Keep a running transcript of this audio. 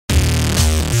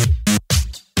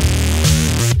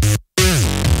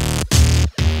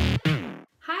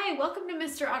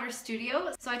Mr. Otter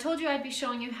Studio. So I told you I'd be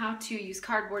showing you how to use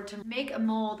cardboard to make a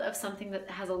mold of something that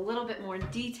has a little bit more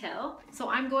detail. So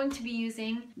I'm going to be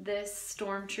using this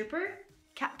Stormtrooper,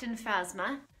 Captain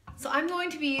Phasma. So I'm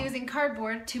going to be using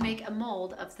cardboard to make a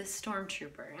mold of this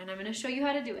Stormtrooper, and I'm going to show you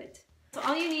how to do it. So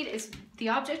all you need is the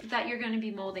object that you're going to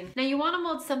be molding. Now you want to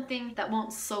mold something that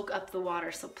won't soak up the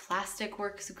water, so plastic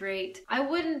works great. I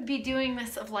wouldn't be doing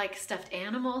this of like stuffed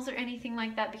animals or anything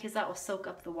like that because that will soak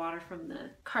up the water from the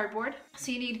cardboard.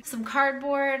 So you need some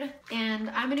cardboard, and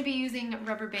I'm going to be using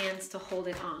rubber bands to hold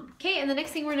it on. Okay, and the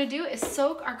next thing we're going to do is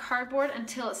soak our cardboard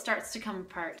until it starts to come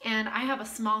apart. And I have a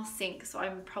small sink, so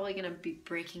I'm probably going to be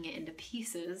breaking it into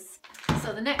pieces.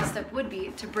 So the next step would be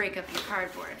to break up your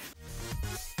cardboard.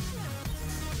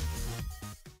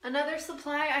 Another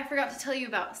supply I forgot to tell you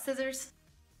about, scissors.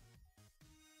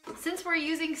 Since we're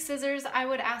using scissors, I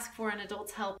would ask for an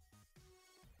adult's help.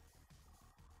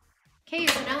 Okay,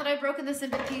 so now that I've broken this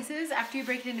into pieces, after you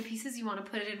break it into pieces, you want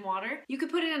to put it in water. You could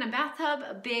put it in a bathtub,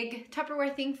 a big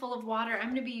Tupperware thing full of water. I'm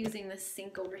going to be using this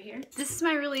sink over here. This is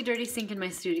my really dirty sink in my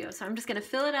studio, so I'm just going to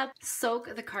fill it up,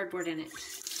 soak the cardboard in it.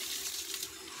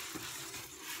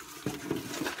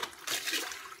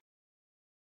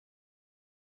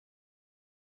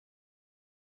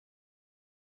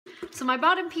 So my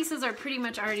bottom pieces are pretty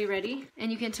much already ready,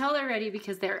 and you can tell they're ready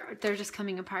because they're just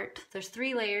coming apart. There's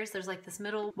 3 layers. There's like this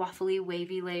middle waffly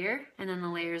wavy layer, and then the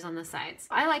layers on the sides.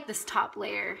 I like this top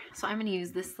layer, so I'm gonna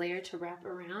use this layer to wrap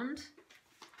around.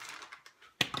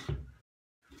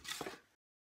 So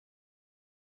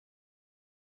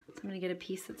I'm gonna get a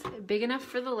piece that's big enough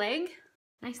for the leg.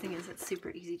 Nice thing is it's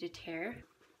super easy to tear.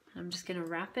 I'm just gonna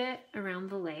wrap it around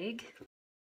the leg.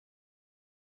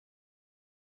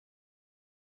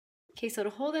 Okay, so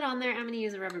to hold it on there, I'm going to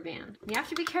use a rubber band. You have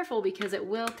to be careful because it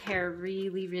will tear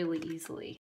really, really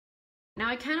easily. Now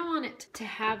I kind of want it to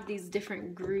have these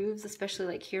different grooves, especially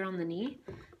like here on the knee.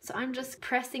 So I'm just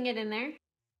pressing it in there.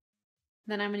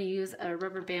 Then I'm going to use a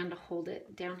rubber band to hold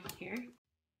it down here.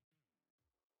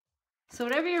 So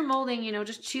whatever you're molding, you know,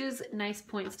 just choose nice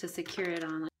points to secure it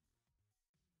on.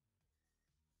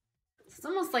 It's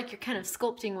almost like you're kind of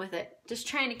sculpting with it, just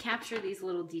trying to capture these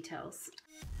little details.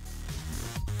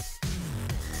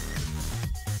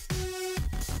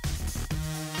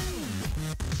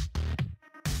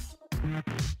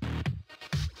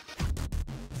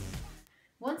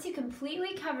 Once you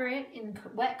completely cover it in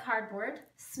wet cardboard,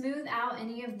 smooth out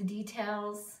any of the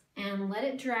details and let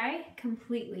it dry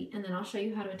completely, and then I'll show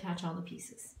you how to attach all the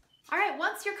pieces. Alright,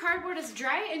 once your cardboard is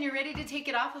dry and you're ready to take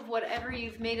it off of whatever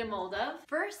you've made a mold of,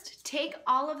 first take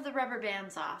all of the rubber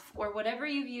bands off, or whatever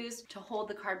you've used to hold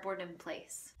the cardboard in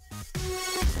place.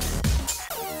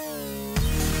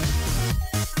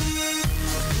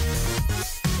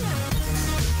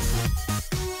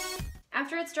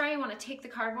 After it's dry, you want to take the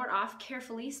cardboard off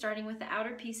carefully, starting with the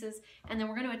outer pieces, and then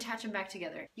we're going to attach them back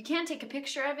together. You can take a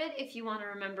picture of it if you want to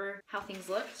remember how things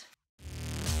looked.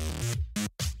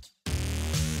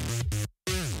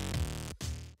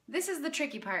 This is the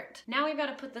tricky part. Now we've got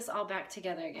to put this all back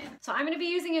together again. So I'm going to be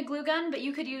using a glue gun, but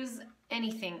you could use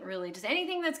anything really, just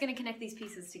anything that's going to connect these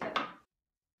pieces together.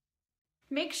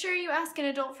 Make sure you ask an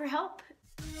adult for help.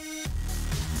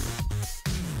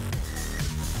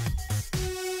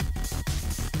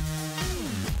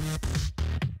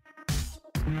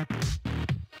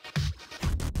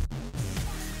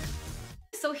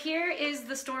 So here is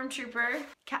the Stormtrooper,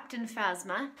 Captain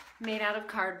Phasma, made out of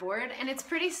cardboard, and it's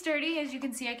pretty sturdy. As you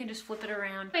can see, I can just flip it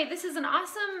around. Wait, this is an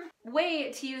awesome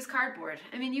way to use cardboard.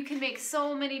 I mean, you can make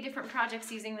so many different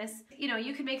projects using this. You know,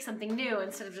 you could make something new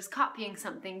instead of just copying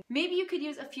something. Maybe you could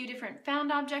use a few different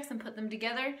found objects and put them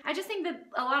together. I just think that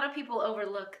a lot of people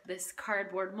overlook this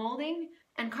cardboard molding.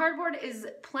 And cardboard is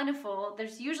plentiful.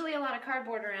 There's usually a lot of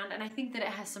cardboard around, and I think that it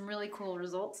has some really cool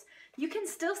results. You can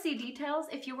still see details.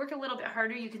 If you work a little bit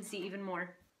harder, you can see even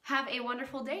more. Have a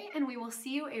wonderful day, and we will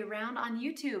see you around on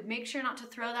YouTube. Make sure not to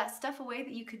throw that stuff away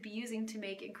that you could be using to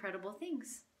make incredible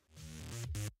things.